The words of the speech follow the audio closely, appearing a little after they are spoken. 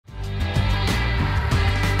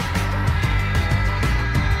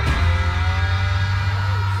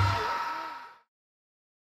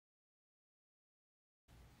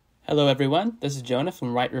Hello everyone, this is Jonah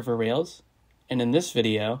from White River Rails, and in this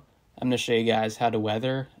video, I'm going to show you guys how to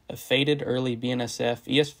weather a faded early BNSF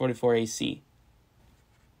ES44AC.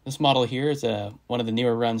 This model here is one of the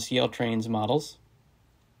newer run ScaleTrains models,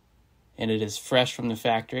 and it is fresh from the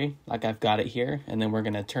factory, like I've got it here, and then we're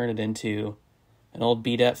going to turn it into an old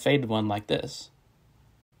beat-up faded one like this.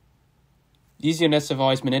 These units have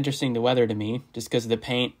always been interesting to weather to me, just because the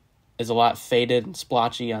paint is a lot faded and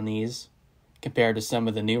splotchy on these, compared to some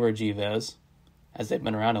of the newer Gevos, as they've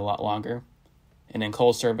been around a lot longer. And in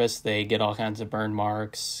coal service, they get all kinds of burn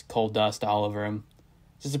marks, coal dust all over them.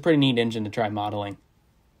 This is a pretty neat engine to try modeling.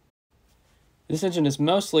 This engine is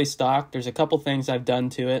mostly stock. There's a couple things I've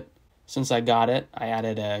done to it since I got it. I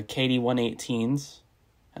added a KD118s,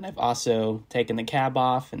 and I've also taken the cab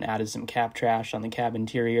off and added some cab trash on the cab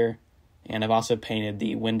interior, and I've also painted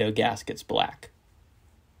the window gaskets black.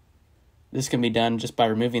 This can be done just by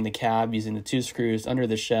removing the cab using the two screws under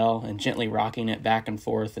the shell and gently rocking it back and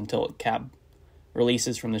forth until the cab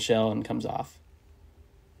releases from the shell and comes off.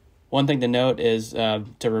 One thing to note is to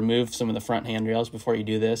remove some of the front handrails before you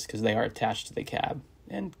do this, because they are attached to the cab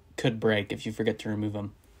and could break if you forget to remove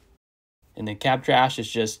them. And the cab trash is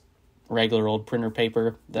just regular old printer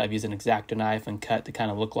paper that I've used an X-Acto knife and cut to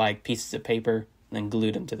kind of look like pieces of paper and then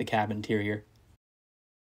glued them to the cab interior.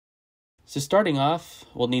 So starting off,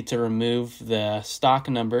 we'll need to remove the stock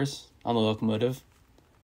numbers on the locomotive.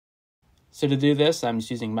 So to do this, I'm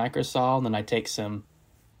just using microsaw, and then I take some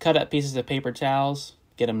cut up pieces of paper towels,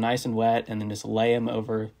 get them nice and wet, and then just lay them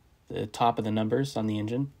over the top of the numbers on the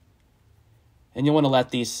engine. And you'll want to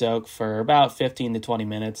let these soak for about 15 to 20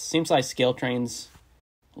 minutes. Seems like ScaleTrains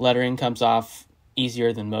lettering comes off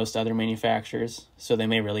easier than most other manufacturers, so they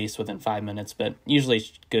may release within 5 minutes, but usually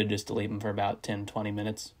it's good just to leave them for about 10-20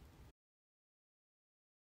 minutes.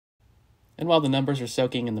 And while the numbers are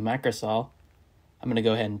soaking in the microsaw, I'm going to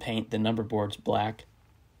go ahead and paint the number boards black.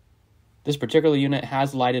 This particular unit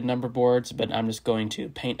has lighted number boards, but I'm just going to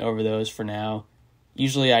paint over those for now.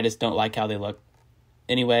 Usually I just don't like how they look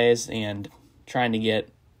anyways, and trying to get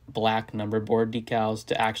black number board decals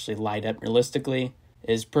to actually light up realistically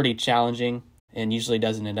is pretty challenging and usually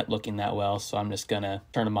doesn't end up looking that well, so I'm just going to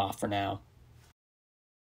turn them off for now.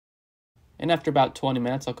 And after about 20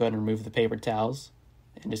 minutes, I'll go ahead and remove the paper towels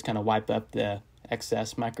and just kind of wipe up the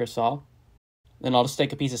excess microsaw. Then I'll just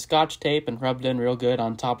take a piece of Scotch tape and rub it in real good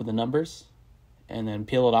on top of the numbers and then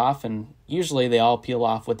peel it off, and usually they all peel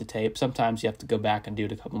off with the tape. Sometimes you have to go back and do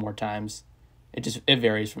it a couple more times. It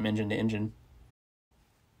varies from engine to engine.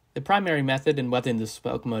 The primary method in weathering this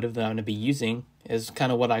locomotive that I'm going to be using is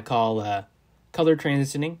kind of what I call color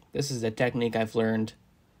transitioning. This is a technique I've learned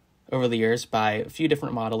over the years by a few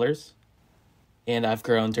different modelers, and I've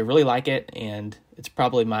grown to really like it, and it's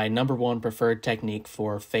probably my #1 preferred technique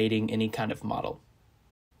for fading any kind of model.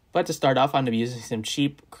 But to start off, I'm going to be using some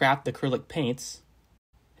cheap craft acrylic paints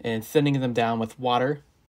and thinning them down with water.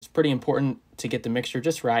 It's pretty important to get the mixture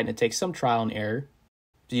just right, and it takes some trial and error.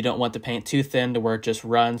 You don't want the paint too thin to where it just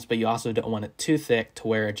runs, but you also don't want it too thick to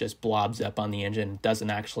where it just blobs up on the engine and doesn't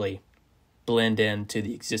actually blend into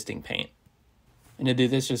the existing paint. And to do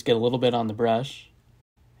this, just get a little bit on the brush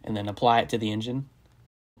and then apply it to the engine.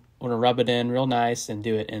 I want to rub it in real nice and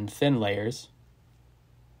do it in thin layers.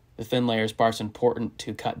 The thin layers part's important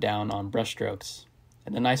to cut down on brush strokes.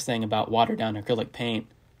 And the nice thing about watered down acrylic paint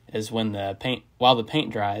is while the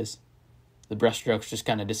paint dries, the brush strokes just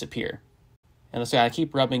kind of disappear. And so I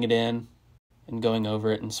keep rubbing it in and going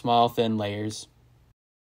over it in small thin layers.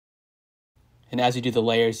 And as you do the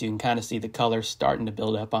layers, you can kind of see the color starting to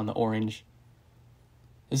build up on the orange.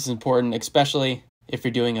 This is important, especially if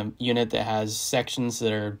you're doing a unit that has sections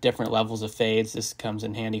that are different levels of fades. This comes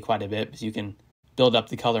in handy quite a bit because you can build up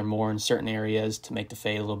the color more in certain areas to make the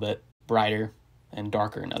fade a little bit brighter and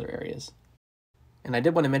darker in other areas. And I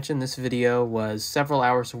did want to mention this video was several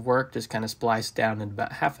hours of work, just kind of spliced down in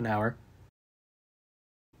about half an hour.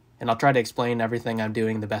 And I'll try to explain everything I'm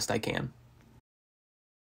doing the best I can.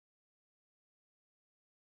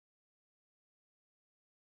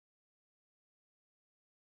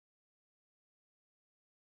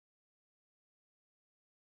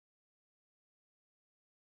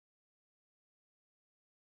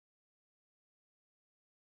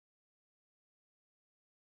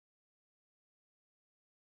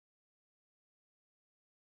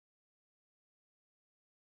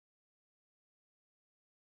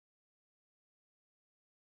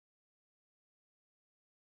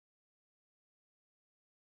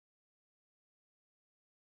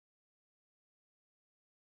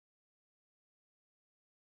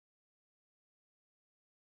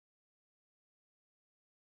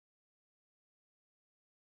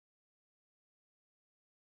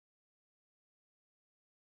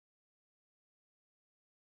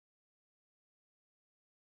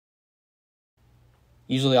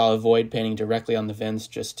 Usually I'll avoid painting directly on the vents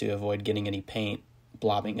just to avoid getting any paint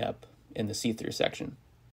blobbing up in the see-through section.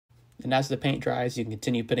 And as the paint dries, you can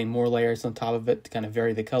continue putting more layers on top of it to kind of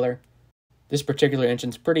vary the color. This particular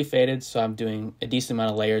engine's pretty faded, so I'm doing a decent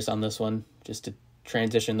amount of layers on this one just to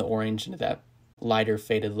transition the orange into that lighter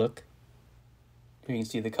faded look. Here you can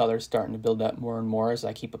see the color starting to build up more and more as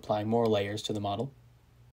I keep applying more layers to the model.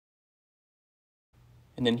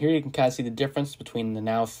 And then here you can kind of see the difference between the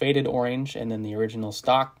now faded orange and then the original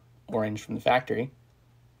stock orange from the factory.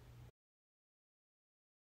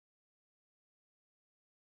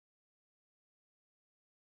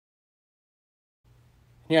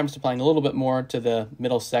 Here I'm just applying a little bit more to the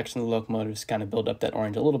middle section of the locomotive to kind of build up that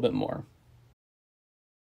orange a little bit more.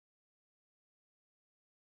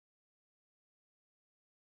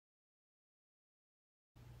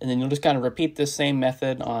 And then you'll just kind of repeat this same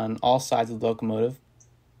method on all sides of the locomotive,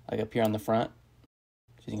 like up here on the front,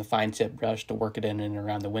 using a fine tip brush to work it in and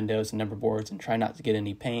around the windows and number boards and try not to get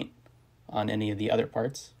any paint on any of the other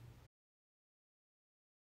parts.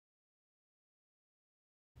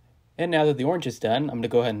 And now that the orange is done, I'm going to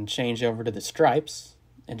go ahead and change over to the stripes.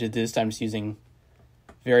 And to do this, I'm just using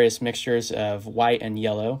various mixtures of white and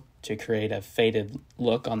yellow to create a faded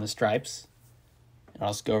look on the stripes. And I'll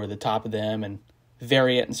just go over the top of them and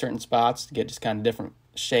vary it in certain spots to get just kind of different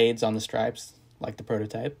shades on the stripes, like the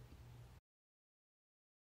prototype.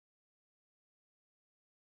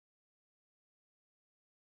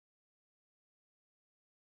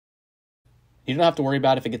 You don't have to worry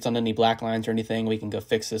about if it gets on any black lines or anything. We can go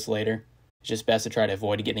fix this later. It's just best to try to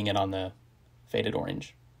avoid getting it on the faded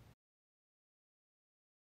orange.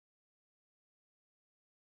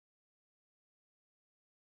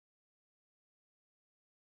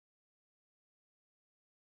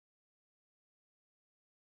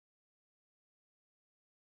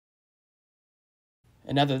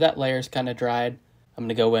 And now that that layer is kind of dried, I'm going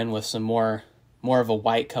to go in with some more of a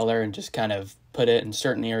white color and just kind of put it in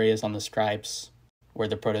certain areas on the stripes where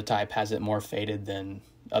the prototype has it more faded than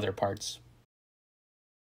other parts.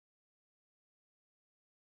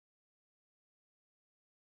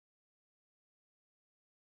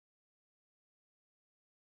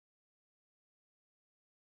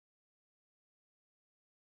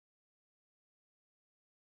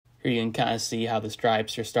 Here you can kind of see how the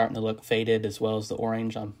stripes are starting to look faded as well as the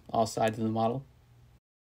orange on all sides of the model.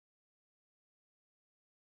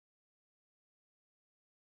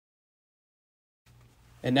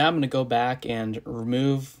 And now I'm going to go back and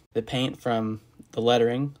remove the paint from the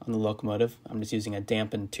lettering on the locomotive. I'm just using a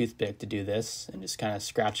dampened toothpick to do this and just kind of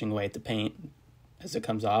scratching away at the paint as it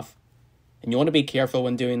comes off. And you want to be careful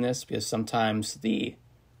when doing this because sometimes the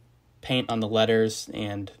paint on the letters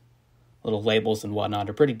and little labels and whatnot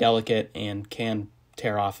are pretty delicate and can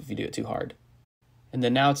tear off if you do it too hard. And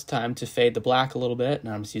then now it's time to fade the black a little bit,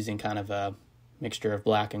 and I'm just using kind of a mixture of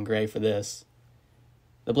black and gray for this.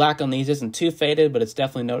 The black on these isn't too faded, but it's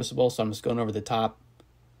definitely noticeable, so I'm just going over the top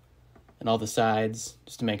and all the sides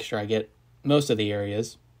just to make sure I get most of the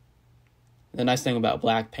areas. The nice thing about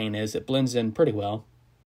black paint is it blends in pretty well.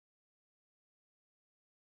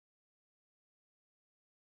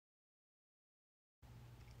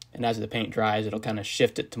 And as the paint dries, it'll kind of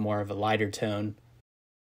shift it to more of a lighter tone.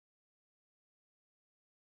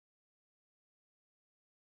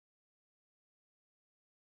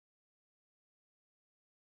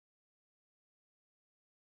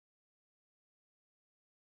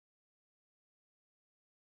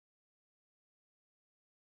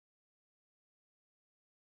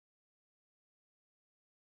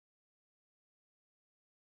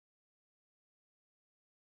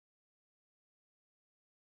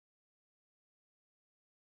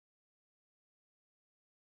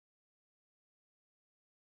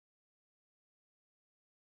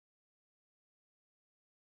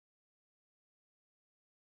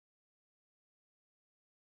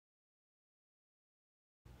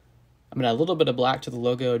 I'm going to add a little bit of black to the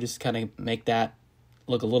logo, just kind of make that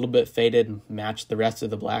look a little bit faded and match the rest of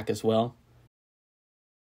the black as well.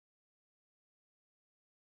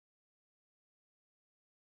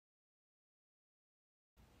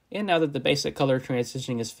 And now that the basic color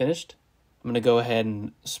transitioning is finished, I'm going to go ahead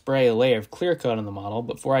and spray a layer of clear coat on the model.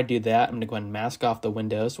 Before I do that, I'm going to go ahead and mask off the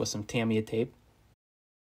windows with some Tamiya tape.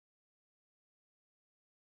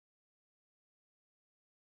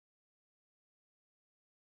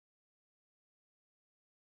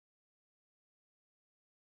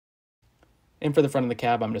 And for the front of the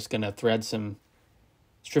cab, I'm just going to thread some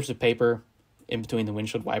strips of paper in between the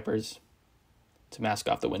windshield wipers to mask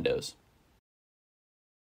off the windows.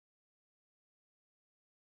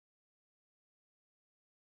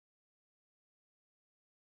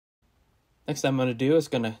 Next thing I'm going to do is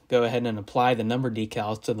going to go ahead and apply the number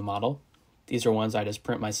decals to the model. These are ones I just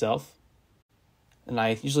print myself. And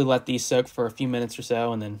I usually let these soak for a few minutes or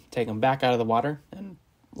so and then take them back out of the water and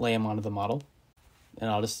lay them onto the model. And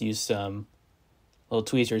I'll just use some little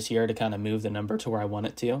tweezers here to kind of move the number to where I want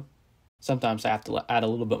it to. Sometimes I have to add a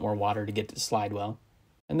little bit more water to get it to slide well.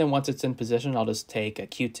 And then once it's in position, I'll just take a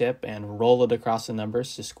Q-tip and roll it across the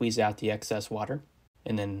numbers to squeeze out the excess water.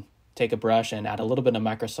 And then take a brush and add a little bit of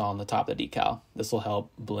microsol on the top of the decal. This will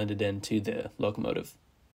help blend it into the locomotive.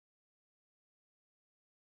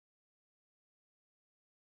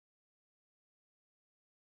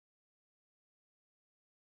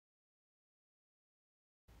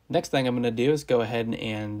 Next thing I'm going to do is go ahead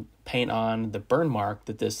and paint on the burn mark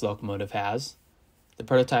that this locomotive has. The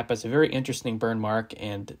prototype has a very interesting burn mark,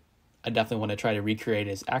 and I definitely want to try to recreate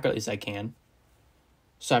it as accurately as I can.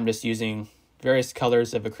 So I'm just using various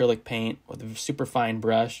colors of acrylic paint with a super fine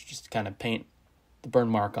brush just to kind of paint the burn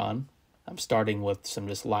mark on. I'm starting with some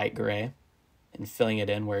just light gray and filling it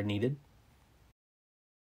in where needed.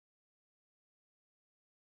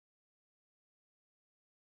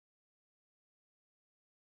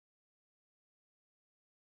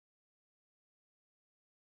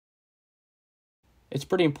 It's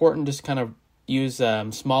pretty important just kind of use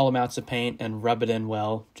small amounts of paint and rub it in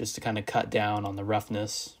well just to kind of cut down on the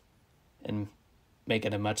roughness and make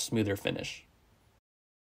it a much smoother finish.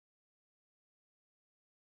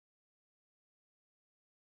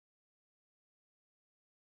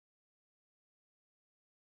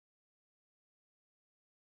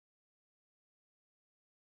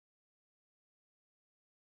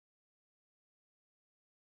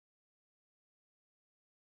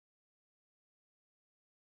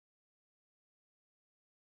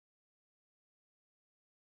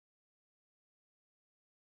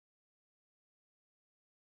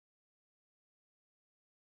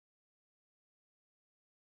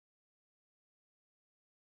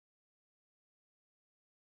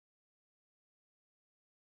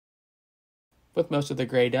 With most of the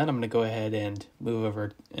gray done, I'm going to go ahead and move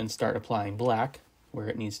over and start applying black where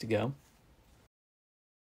it needs to go.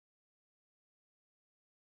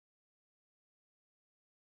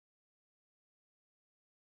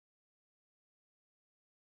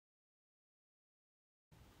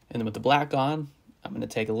 And then with the black on, I'm going to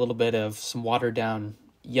take a little bit of some watered down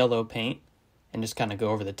yellow paint and just kind of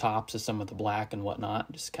go over the tops of some of the black and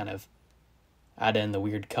whatnot. Just kind of add in the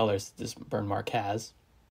weird colors that this burn mark has.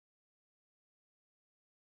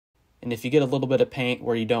 And if you get a little bit of paint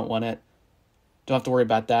where you don't want it, don't have to worry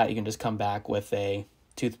about that. You can just come back with a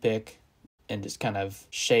toothpick and just kind of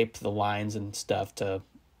shape the lines and stuff to a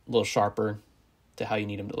little sharper to how you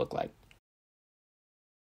need them to look like.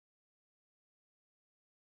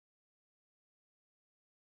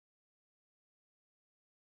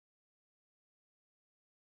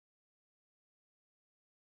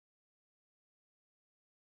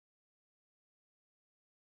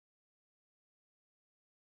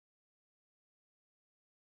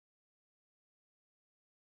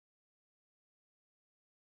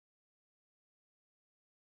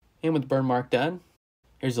 And with the burn mark done,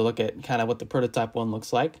 here's a look at kind of what the prototype one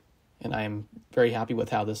looks like. And I'm very happy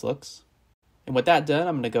with how this looks. And with that done,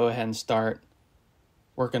 I'm going to go ahead and start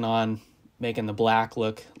working on making the black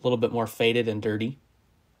look a little bit more faded and dirty.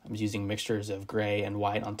 I'm using mixtures of gray and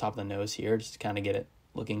white on top of the nose here just to kind of get it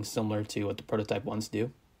looking similar to what the prototype ones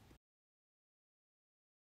do.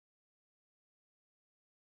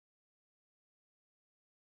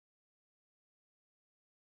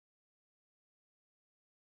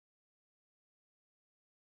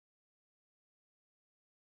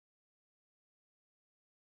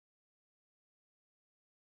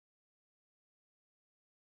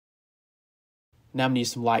 Now I'm going to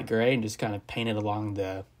use some light gray and just kind of paint it along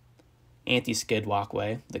the anti-skid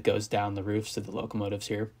walkway that goes down the roofs of the locomotives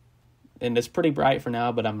here. And it's pretty bright for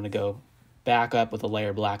now, but I'm going to go back up with a layer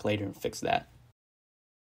of black later and fix that.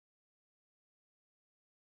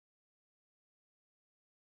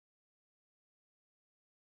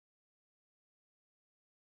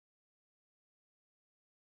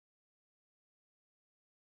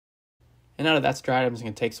 And now that that's dried, I'm just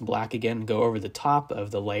going to take some black again and go over the top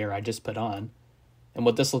of the layer I just put on. And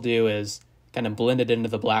what this will do is kind of blend it into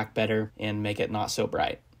the black better and make it not so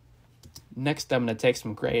bright. Next, I'm going to take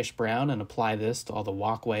some grayish brown and apply this to all the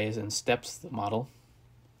walkways and steps of the model.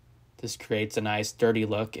 This creates a nice dirty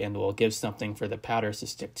look and will give something for the powders to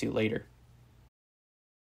stick to later.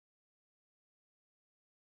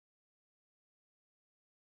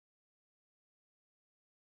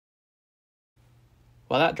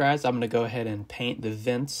 While that dries, I'm going to go ahead and paint the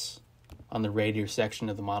vents on the radiator section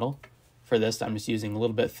of the model. For this, I'm just using a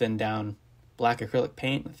little bit thinned down black acrylic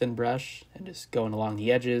paint, a thin brush, and just going along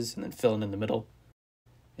the edges and then filling in the middle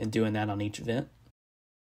and doing that on each vent.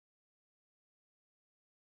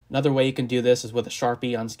 Another way you can do this is with a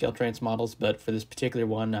Sharpie on ScaleTrains models, but for this particular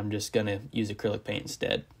one, I'm just going to use acrylic paint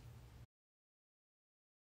instead.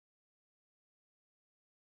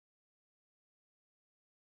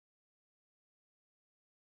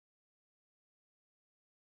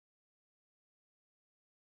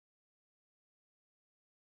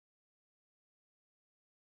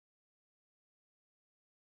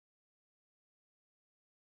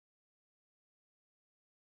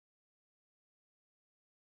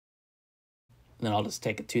 And then I'll just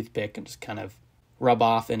take a toothpick and just kind of rub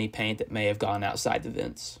off any paint that may have gone outside the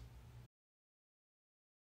vents.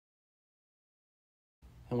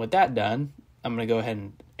 And with that done, I'm going to go ahead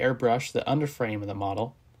and airbrush the underframe of the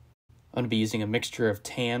model. I'm going to be using a mixture of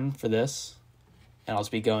tan for this, and I'll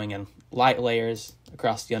just be going in light layers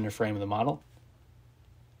across the underframe of the model.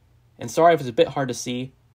 And sorry if it's a bit hard to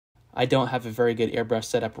see, I don't have a very good airbrush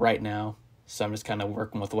setup right now, so I'm just kind of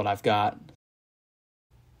working with what I've got.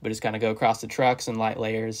 But just kind of go across the trucks in light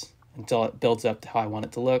layers until it builds up to how I want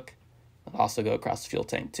it to look. I'll also go across the fuel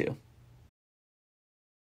tank too.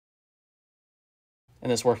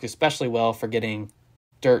 And this works especially well for getting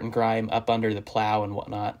dirt and grime up under the plow and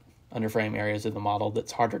whatnot, underframe areas of the model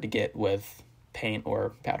that's harder to get with paint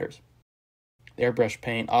or powders. The airbrush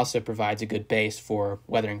paint also provides a good base for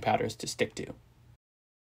weathering powders to stick to.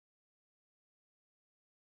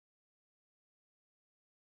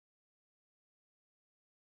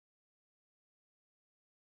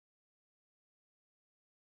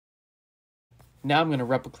 Now I'm going to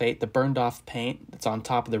replicate the burned off paint that's on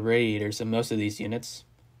top of the radiators in most of these units.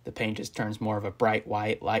 The paint just turns more of a bright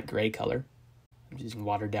white, light gray color. I'm using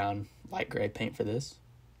watered down light gray paint for this.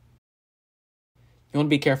 You want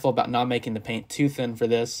to be careful about not making the paint too thin for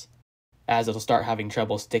this, as it'll start having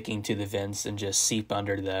trouble sticking to the vents and just seep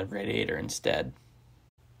under the radiator instead.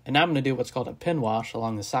 And now I'm going to do what's called a pin wash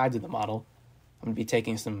along the sides of the model. I'm going to be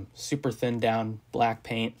taking some super thin down black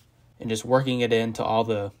paint and just working it into all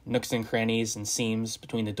the nooks and crannies and seams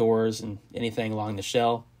between the doors and anything along the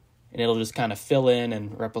shell. And it'll just kind of fill in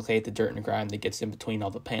and replicate the dirt and grime that gets in between all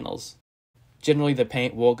the panels. Generally, the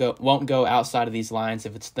paint won't go outside of these lines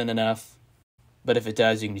if it's thin enough, but if it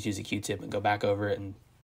does, you can just use a Q-tip and go back over it. And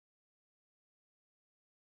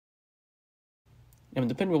with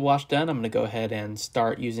the pin wash done, I'm going to go ahead and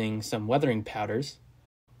start using some weathering powders.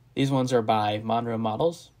 These ones are by Monroe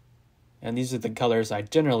Models, and these are the colors I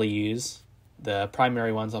generally use. The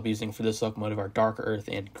primary ones I'll be using for this locomotive are dark earth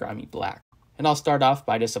and grimy black. And I'll start off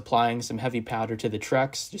by just applying some heavy powder to the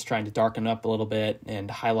trucks, just trying to darken up a little bit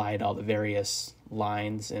and highlight all the various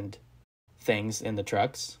lines and things in the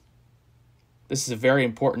trucks. This is a very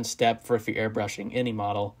important step for if you're airbrushing any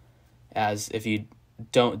model, as if you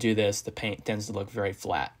don't do this, the paint tends to look very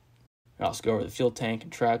flat. I'll also go over the fuel tank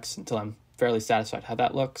and trucks until I'm fairly satisfied how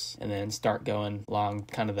that looks, and then start going along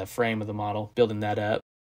kind of the frame of the model, building that up.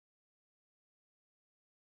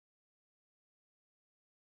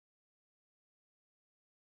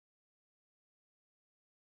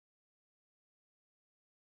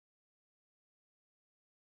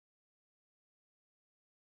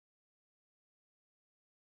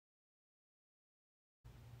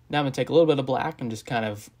 Now I'm going to take a little bit of black and just kind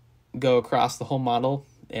of go across the whole model,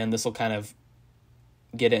 and this will kind of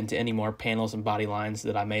get into any more panels and body lines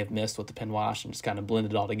that I may have missed with the pin wash and just kind of blend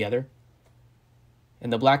it all together.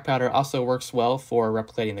 And the black powder also works well for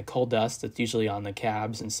replicating the coal dust that's usually on the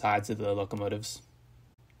cabs and sides of the locomotives.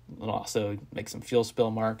 It'll also make some fuel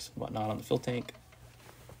spill marks and whatnot on the fuel tank.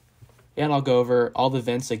 And I'll go over all the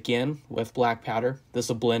vents again with black powder. This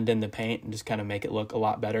will blend in the paint and just kind of make it look a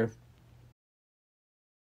lot better.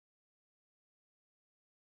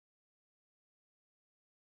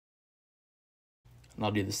 And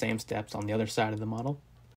I'll do the same steps on the other side of the model.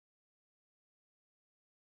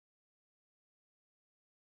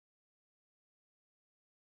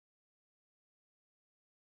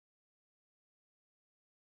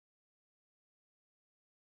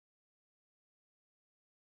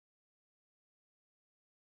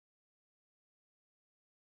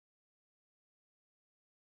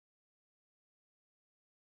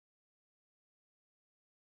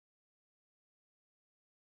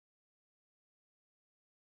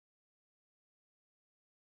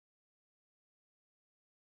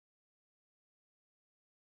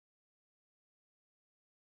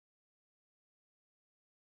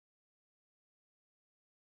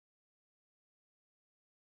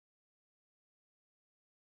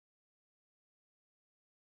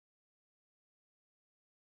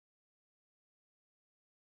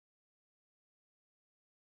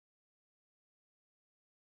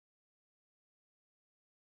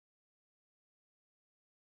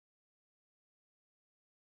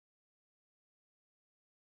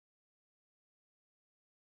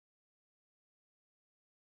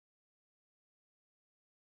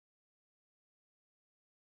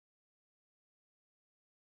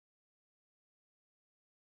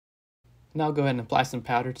 Now I'll go ahead and apply some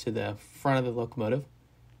powder to the front of the locomotive.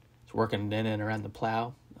 Just working it in and around the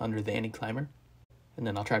plow under the anti-climber. And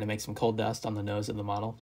then I'll try to make some coal dust on the nose of the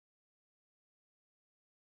model.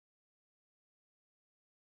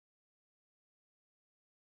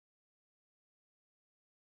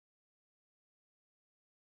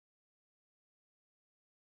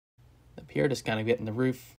 Up here, just kind of getting the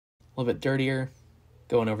roof a little bit dirtier,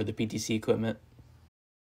 going over the PTC equipment.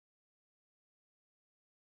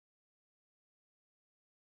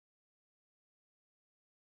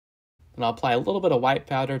 And I'll apply a little bit of white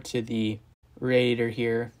powder to the radiator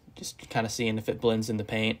here, just kind of seeing if it blends in the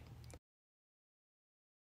paint.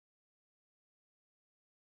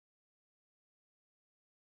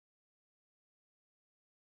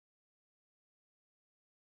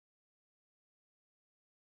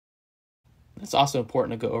 It's also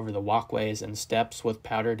important to go over the walkways and steps with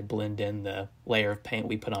powder to blend in the layer of paint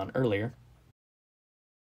we put on earlier.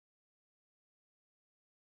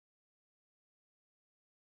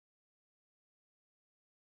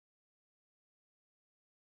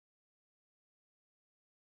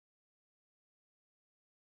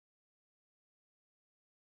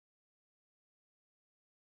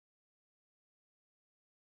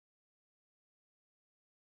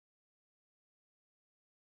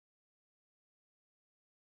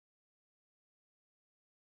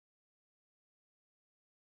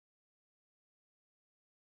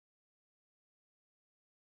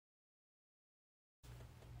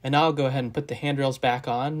 And now I'll go ahead and put the handrails back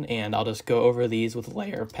on, and I'll just go over these with a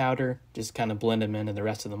layer of powder, just kind of blend them into the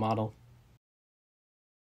rest of the model.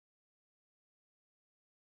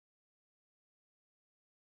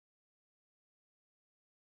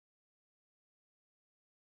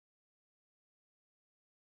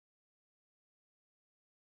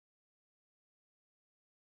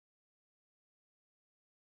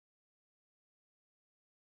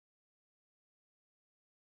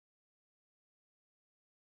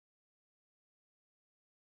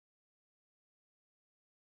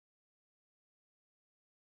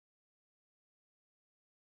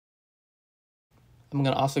 I'm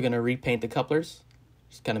also going to repaint the couplers,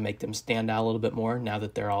 just kind of make them stand out a little bit more now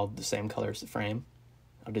that they're all the same color as the frame.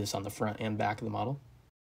 I'll do this on the front and back of the model.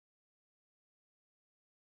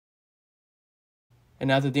 And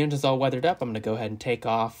now that the engine's all weathered up, I'm going to go ahead and take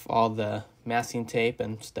off all the masking tape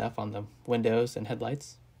and stuff on the windows and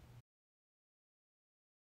headlights.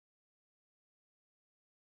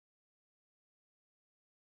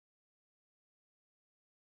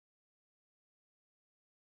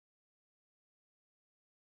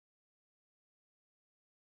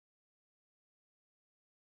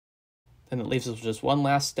 Then it leaves us with just one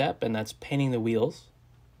last step, and that's painting the wheels.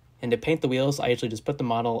 And to paint the wheels, I usually just put the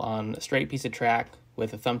model on a straight piece of track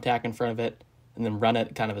with a thumbtack in front of it, and then run it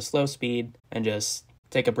at kind of a slow speed, and just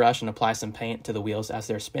take a brush and apply some paint to the wheels as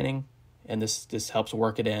they're spinning. And this just helps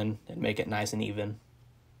work it in and make it nice and even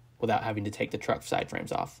without having to take the truck side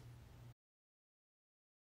frames off.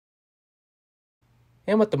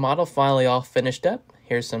 And with the model finally all finished up,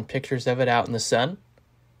 here's some pictures of it out in the sun.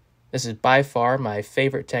 This is by far my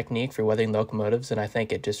favorite technique for weathering locomotives, and I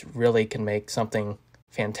think it just really can make something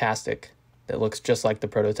fantastic that looks just like the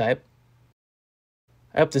prototype.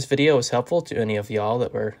 I hope this video was helpful to any of y'all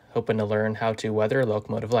that were hoping to learn how to weather a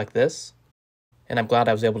locomotive like this, and I'm glad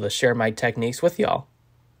I was able to share my techniques with y'all.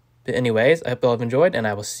 But anyways, I hope y'all have enjoyed, and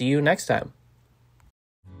I will see you next time.